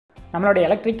நம்மளோட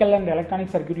electrical and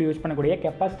electronic சர்க்யூட்டில் use பண்ணக்கூடிய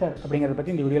கெப்பாசிட்டர் அப்படிங்கிறத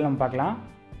பற்றி இந்த வீடியோவில் நம்ம பார்க்கலாம்.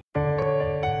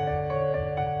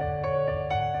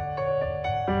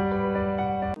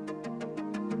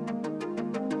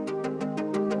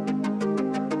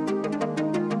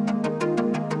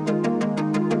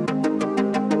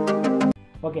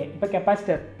 ஓகே, இப்போ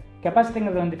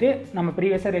கெப்பாசிட்டருங்கிறது வந்துட்டு நம்ம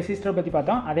ப்ரீவியஸாக ரெசிஸ்டரை பற்றி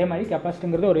பார்த்தோம். அதே மாதிரி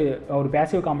கெப்பாசிட்டருங்கிறது ஒரு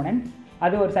பேசிவ் காம்பனன்ட்.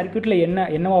 அது ஒரு சர்க்யூட்டில்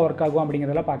என்னவா ஒர்க் ஆகும்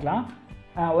அப்படிங்கிறதெல்லாம் பார்க்கலாம்.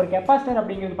 ஒரு கெப்பாசிட்டர்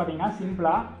அப்படிங்கிறது பார்த்தீங்கன்னா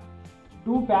சிம்பிளாக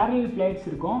 2 parallel பிளேட்ஸ்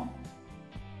இருக்கும்.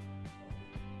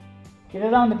 இதை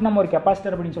தான் வந்துட்டு நம்ம ஒரு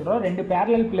கெப்பாசிட்டர் அப்படின்னு சொல்கிறோம். 2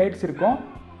 parallel பிளேட்ஸ் இருக்கும்.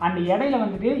 அண்ட் இடையில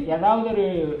வந்துட்டு ஏதாவது ஒரு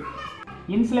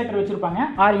இன்சுலேட்டர் வச்சுருப்பாங்க.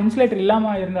 இன்சுலேட்டர்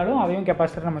இல்லாமல் இருந்தாலும் அதையும்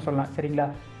கெப்பாசிட்டர் நம்ம சொல்லலாம். சரிங்களா?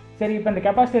 சரி, இப்போ இந்த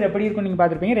கெப்பாசிட்டர் எப்படி இருக்குன்னு நீங்கள்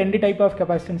பார்த்துருப்பீங்க. 2 டைப் ஆஃப்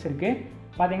கெப்பாசிட்டன்ஸ் இருக்குது.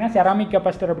 பார்த்தீங்கன்னா செராமிக்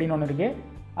கெப்பாசிட்டர் அப்படின்னு ஒன்று இருக்குது.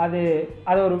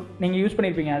 அது ஒரு நீங்கள் யூஸ்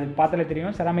பண்ணியிருப்பீங்க, அது பார்த்தாலே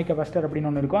தெரியும். செராமிக் கெப்பாசிட்டர் அப்படின்னு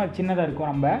ஒன்று இருக்கும், அது சின்னதாக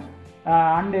இருக்கும் ரொம்ப.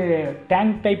 அண்டு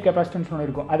டேங்க் டைப் கெப்பாசிட்டன்ஸ் ஒன்று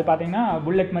இருக்கும். அது பார்த்தீங்கன்னா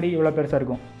புல்லட் மாதிரி இவ்வளோ பெருசாக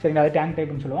இருக்கும். சரிங்களா? அது டேங்க்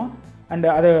டைப்னு சொல்லுவோம். அண்ட்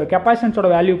அது கெப்பாசிட்டன்ஸோட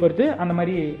வேல்யூ பொறுத்து அந்த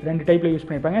மாதிரி 2 டைப்பில் யூஸ்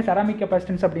பண்ணியிருப்பாங்க. செராமிக்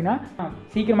கெப்பாசிட்டன்ஸ் அப்படின்னா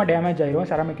சீக்கிரமாக டேமேஜ் ஆகிடும்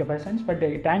ceramic capacitance. But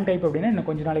tank type அப்படின்னா இன்னும்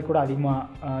கொஞ்சம் நாளைக்கு கூட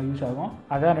அதிகமாக யூஸ் ஆகும்.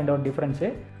 அதுதான் 2 டிஃப்ரென்ஸு.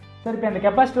 சரி, இப்போ இந்த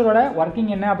கெப்பாசிட்டரோட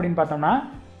ஒர்க்கிங் என்ன அப்படின்னு பார்த்தோம்னா,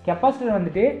 கெப்பாசிட்டர்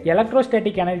வந்துட்டு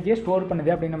எலக்ட்ரோஸ்டாட்டிக் எனர்ஜியை ஸ்டோர் பண்ணுது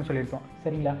அப்படின்னு நம்ம சொல்லியிருக்கோம்.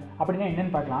 சரிங்களா? அப்படின்னா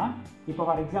என்னென்னு பார்க்கலாம். இப்போ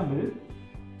ஃபார் எக்ஸாம்பிள்,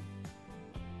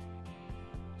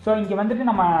 ஸோ இங்கே வந்துட்டு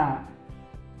நம்ம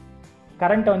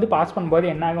கரண்ட்டை வந்து பாஸ் பண்ணும்போது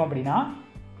என்ன ஆகும் அப்படின்னா,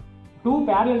 2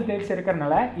 parallel பிளேட்ஸ்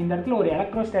இருக்கிறனால இந்த இடத்துல ஒரு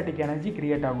எலக்ட்ரோஸ்டாட்டிக் எனர்ஜி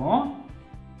கிரியேட் ஆகும்.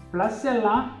 ப்ளஸ்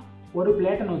எல்லாம் ஒரு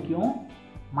பிளேட்டை நோக்கியும்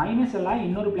மைனஸ் எல்லாம்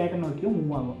இன்னொரு பிளேட்டை நோக்கியும்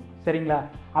மூவ் ஆகும். சரிங்களா?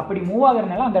 அப்படி மூவ்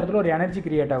ஆகிறதுனால அந்த இடத்துல ஒரு எனர்ஜி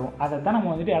கிரியேட் ஆகும். அதை தான் நம்ம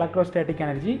வந்துட்டு எலக்ட்ரோஸ்டாட்டிக்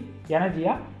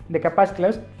எனர்ஜியாக இந்த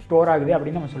கெப்பாசிட்டரில் ஸ்டோர் ஆகுது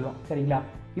அப்படின்னு நம்ம சொல்லுவோம். சரிங்களா?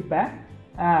 இப்போ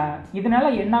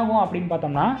இதனால் என்னாகும் அப்படின்னு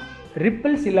பார்த்தோம்னா,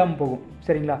 ரிப்பிள்ஸ் இல்லாமல் போகும்.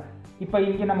 சரிங்களா? இப்போ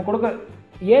இங்கே நம்ம கொடுக்க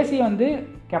ஏசி வந்து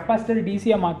கெப்பாசிட்டர்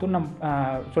டிசியாக மாற்றுன்னு நம்ம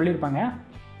சொல்லியிருப்பாங்க.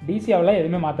 டிசியாவில்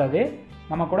எதுவுமே மாற்றாது.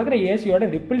 நம்ம கொடுக்குற ஏசியோட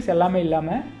ரிப்பிள்ஸ் எல்லாமே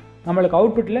இல்லாமல் நம்மளுக்கு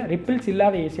அவுட்புட்டில் ரிப்பிள்ஸ்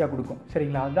இல்லாத ஏசியாக கொடுக்கும்.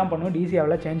 சரிங்களா? அதுதான் பண்ணுவோம்.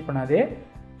 டிசியாவில் சேஞ்ச் பண்ணாது.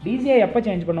 டிசியை எப்போ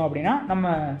சேஞ்ச் பண்ணுவோம் அப்படின்னா,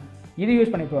 நம்ம இது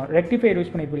யூஸ் பண்ணிப்போம், ரெக்டிஃபையர்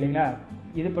யூஸ் பண்ணிப்போம் இல்லைங்களா?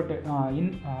 இது போட்டு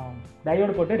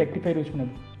டயோடு போட்டு ரெக்டிஃபையர் யூஸ்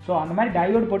பண்ணிப்போம். ஸோ அந்த மாதிரி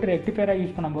டயோடு போட்டு ரெக்டிஃபையராக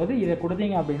யூஸ் பண்ணும்போது இதை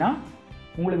கொடுத்தீங்க அப்படின்னா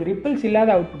உங்களுக்கு ரிப்பிள்ஸ் இல்லாத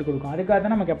அவுட்புட் கொடுக்கும். அதுக்காக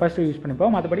தான் நம்ம கெப்பாசிட்டர் யூஸ்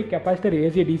பண்ணிப்போம். மற்றபடி கெப்பாசிட்டர்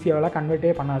ஏசி டிசியாவெல்லாம்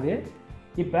கன்வெர்ட்டே பண்ணாது.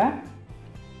 இப்போ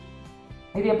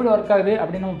இது எப்படி ஒர்க் ஆகுது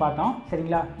அப்படின்னு நம்ம பார்த்தோம்.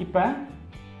 சரிங்களா? இப்போ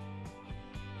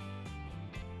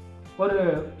ஒரு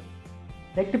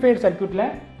ரெக்டிஃபையர் சர்க்யூட்டில்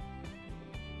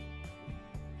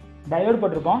டயோடு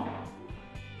போட்டிருப்போம்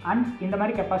அண்ட் இந்த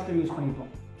மாதிரி கெப்பாசிட்டர் யூஸ்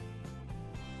பண்ணியிருப்போம்.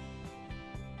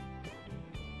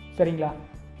 சரிங்களா?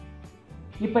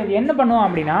 இப்போ இது என்ன பண்ணுவோம்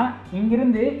அப்படின்னா,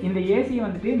 இங்கிருந்து இந்த ஏசி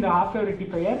வந்துட்டு இந்த ஆஃப் வேவ்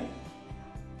ரெக்டிஃபையர்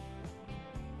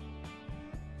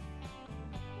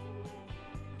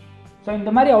ஸோ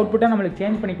இந்த மாதிரி அவுட்புட்டை நம்மளுக்கு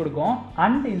சேஞ்ச் பண்ணி கொடுக்கும்.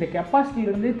 அண்ட் இந்த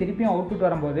கெப்பாசிட்டியிலிருந்து திருப்பியும் அவுட்புட்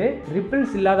வரும்போது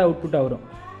ரிப்பிள்ஸ் இல்லாத அவுட்புட்டாக வரும்.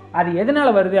 அது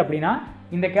எதனால் வருது அப்படின்னா,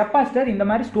 இந்த கெப்பாசிட்டர் இந்த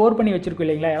மாதிரி ஸ்டோர் பண்ணி வச்சுருக்கோம்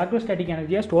இல்லைங்களா? எலக்ட்ரோஸ்டாட்டிக்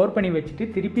எனர்ஜியை ஸ்டோர் பண்ணி வச்சுட்டு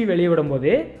திருப்பி வெளியே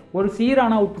விடும்போது ஒரு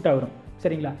சீரான அவுட்புட்டாக வரும்.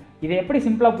 சரிங்களா? இதை எப்படி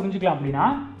சிம்பிளாக புரிஞ்சுக்கலாம் அப்படின்னா,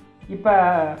 இப்போ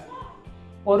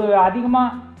ஒரு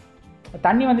அதிகமாக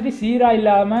தண்ணி வந்துட்டு சீராக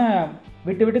இல்லாமல்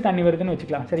விட்டு விட்டு தண்ணி வருதுன்னு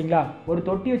வச்சுக்கலாம். சரிங்களா? ஒரு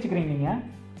தொட்டி வச்சுக்கிறீங்க நீங்கள்.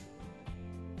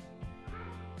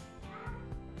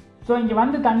 ஸோ இங்கே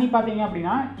வந்து தண்ணி பார்த்தீங்க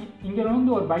அப்படின்னா, இங்கே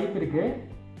வந்து ஒரு பைப் இருக்குது.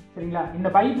 சரிங்களா? இந்த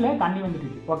பைப்பில் தண்ணி வந்துட்டு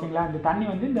இருக்குது. ஓகேங்களா? இந்த தண்ணி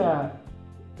வந்து இந்த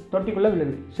தொட்டிக்குள்ளே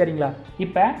விழுது. சரிங்களா?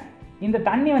 இப்போ இந்த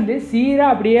தண்ணி வந்து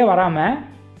சீராக அப்படியே வராமல்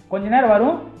கொஞ்ச நேரம்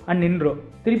வரும் அண்ட் நின்றும்,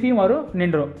 திருப்பியும் வரும்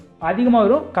நின்றும், அதிகமாக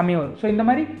வரும் கம்மியாக வரும். ஸோ இந்த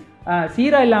மாதிரி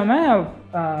சீராக இல்லாமல்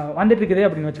வந்துட்டு இருக்குது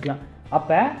அப்படின்னு வச்சுக்கலாம்.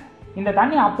 அப்போ இந்த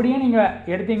தண்ணி அப்படியே நீங்கள்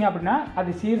எடுத்தீங்க அப்படின்னா அது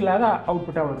சீரில்லாத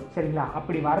அவுட்புட்டாக வரும். சரிங்களா?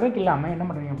 அப்படி வர்றதுக்கு இல்லாமல் என்ன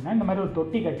பண்ணுறீங்க அப்படின்னா, இந்த மாதிரி ஒரு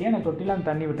தொட்டி கட்டி அந்த தொட்டியில் அந்த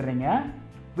தண்ணி விட்டுறீங்க.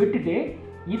 விட்டுட்டு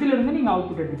இதிலிருந்து நீங்கள்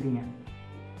அவுட்புட் எடுத்துக்கிறீங்க.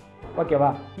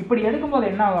 ஓகேவா? இப்படி எடுக்கும்போது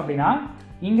என்ன ஆகும் அப்படின்னா,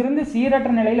 இங்கிருந்து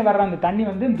சீரற்ற நிலையில் வர்ற அந்த தண்ணி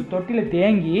வந்து இந்த தொட்டியில்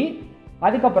தேங்கி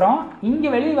அதுக்கப்புறம்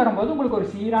இங்கே வெளியே வரும்போது உங்களுக்கு ஒரு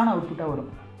சீரான அவுட்புட்டாக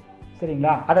வரும்.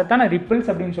 சரிங்களா? அதைத்தான் ரிப்பிள்ஸ்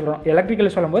அப்படின்னு சொல்கிறோம்.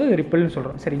 எலக்ட்ரிக்கல் சொல்லும்போது ரிப்பிள்னு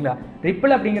சொல்கிறோம். சரிங்களா?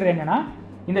 ரிப்பிள் அப்படிங்கிறது என்னென்னா,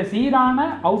 இந்த சீரான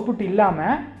அவுட்புட்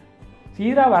இல்லாமல்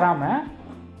சீராக வராமல்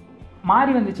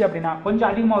மாறி வந்துச்சு அப்படின்னா கொஞ்சம்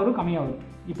அதிகமாக வரும் கம்மியாக வரும்.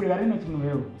 இப்படி வருதுன்னு வச்சுக்கோங்க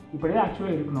வேவ். இப்படி தான்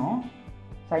ஆக்சுவலாக இருக்கணும்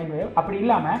சைன் வேவ். அப்படி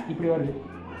இல்லாமல் இப்படி வருது.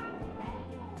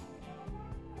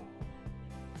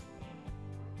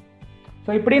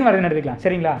 ஸோ இப்படின்னு வருதுன்னு எடுத்துக்கலாம்.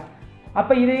 சரிங்களா?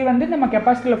 அப்போ இதை வந்து நம்ம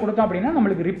கெப்பாசிட்டரில் கொடுத்தோம் அப்படின்னா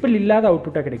நம்மளுக்கு ரிப்பிள் இல்லாத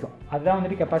அவுட்புட்டாக கிடைக்கும். அதுதான்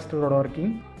வந்துட்டு கெப்பாசிட்டரோட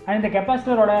ஒர்க்கிங். அண்ட் இந்த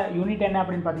கெப்பாசிட்டரோட யூனிட் என்ன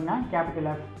அப்படின்னு பார்த்தீங்கன்னா, கேபிட்டல்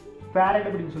F ஃபேரட்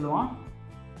அப்படின்னு சொல்லுவோம்.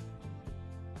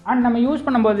 அண்ட் நம்ம யூஸ்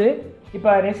பண்ணும்போது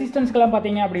இப்போ ரெசிஸ்டன்ஸ்க்கெல்லாம்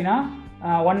பார்த்தீங்க அப்படின்னா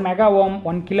 1 mega ohm,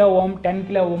 1 kilo ohm, 10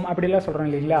 kilo ohm அப்படிலாம் சொல்கிறோம்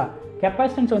இல்லைங்களா?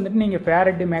 கெப்பாசிட்டன்ஸ் வந்துட்டு நீங்கள்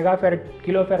farad, mega farad,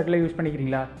 kilo ஃபேரட்டில் use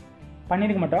பண்ணிக்கிறீங்களா?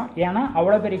 பண்ணியிருக்க மாட்டோம். ஏன்னா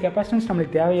அவ்வளோ பெரிய கெப்பாசிட்டன்ஸ்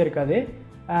நம்மளுக்கு தேவையே இருக்காது.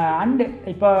 அண்டு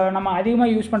இப்போ நம்ம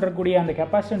அதிகமாக யூஸ் பண்ணுறக்கூடிய அந்த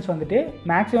கெப்பாசிட்டன்ஸ் வந்துட்டு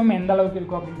மேக்ஸிமம் எந்த அளவுக்கு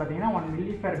இருக்கும் அப்படின்னு பார்த்தீங்கன்னா 1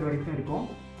 மில்லி ஃபேரட் வரைக்கும் இருக்கும்.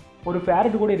 ஒரு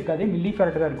ஃபேரட் கூட இருக்காது, மில்லி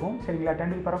ஃபேரட் தான் இருக்கும். சரிங்களா?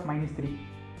 10⁻³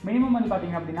 மினிமம் வந்து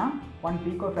பார்த்திங்க அப்படின்னா 1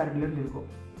 பீக்கோ ஃபேரட்லேருந்து இருக்கும்.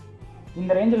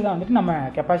 இந்த ரேஞ்சில் தான் வந்துட்டு நம்ம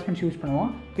கெப்பாசிட்டன்ஸ் யூஸ்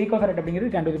பண்ணுவோம். பீக்கோ ஃபேரட்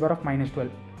அப்படிங்கிறது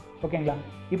 10⁻12. ஓகேங்களா?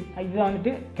 இதுதான்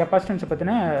வந்துட்டு கெப்பாசிட்டன்ஸை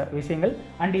பற்றின விஷயங்கள்.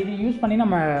 அண்ட் இது யூஸ் பண்ணி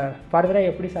நம்ம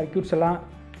ஃபர்தராக எப்படி சர்க்யூட்ஸ் எல்லாம்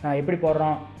எப்படி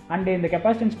போடுறோம். அண்டு இந்த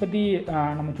கெப்பாசிட்டன்ஸ் பற்றி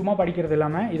நம்ம சும்மா படிக்கிறது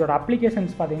இல்லாமல் இதோட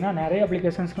அப்ளிகேஷன்ஸ் பார்த்திங்கன்னா நிறைய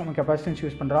அப்ளிகேஷன்ஸ்க்கு நம்ம கெப்பாசிட்டன்ஸ்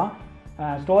யூஸ் பண்ணுறோம்.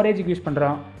 ஸ்டோரேஜுக்கு யூஸ்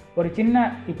பண்ணுறோம். ஒரு சின்ன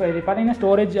இப்போ இது பார்த்திங்கன்னா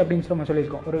ஸ்டோரேஜ் அப்படின்னு நம்ம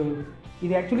சொல்லியிருக்கோம்.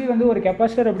 இது ஆக்சுவலி வந்து ஒரு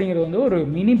கெப்பாசிட்டர் அப்படிங்கிறது வந்து ஒரு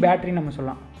மினி பேட்டரி நம்ம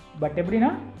சொல்லலாம். பட் எப்படின்னா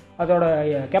அதோட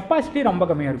கெப்பாசிட்டி ரொம்ப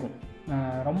கம்மியாக இருக்கும்.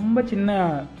 ரொம்ப சின்ன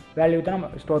வேல்யூ தான்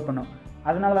நம்ம ஸ்டோர் பண்ணோம்.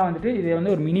 அதனால தான் வந்துட்டு இது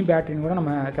வந்து ஒரு மினி பேட்டரின்னு கூட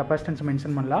நம்ம கெப்பாசிட்டன்ஸ்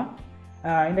மென்ஷன் பண்ணலாம்.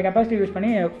 இந்த கெப்பாசிட்டி யூஸ்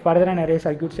பண்ணி ஃபர்தராக நிறைய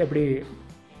சர்க்யூட்ஸ் எப்படி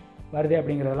வருது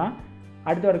அப்படிங்கிறதெல்லாம்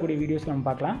அடுத்து வரக்கூடிய வீடியோஸில் நம்ம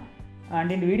பார்க்கலாம்.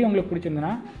 அண்ட் இந்த வீடியோ உங்களுக்கு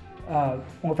பிடிச்சிருந்துன்னா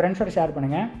உங்கள் ஃப்ரெண்ட்ஸோட ஷேர்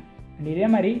பண்ணுங்கள். அண்ட் இதே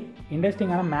மாதிரி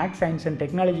இன்ட்ரெஸ்டிங்கான maths, science and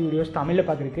technology videos தமிழில்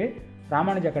பார்க்குறதுக்கு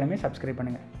ராமானுஜ அகாடமி சப்ஸ்கிரைப்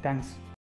பண்ணுங்கள். தேங்க்ஸ்.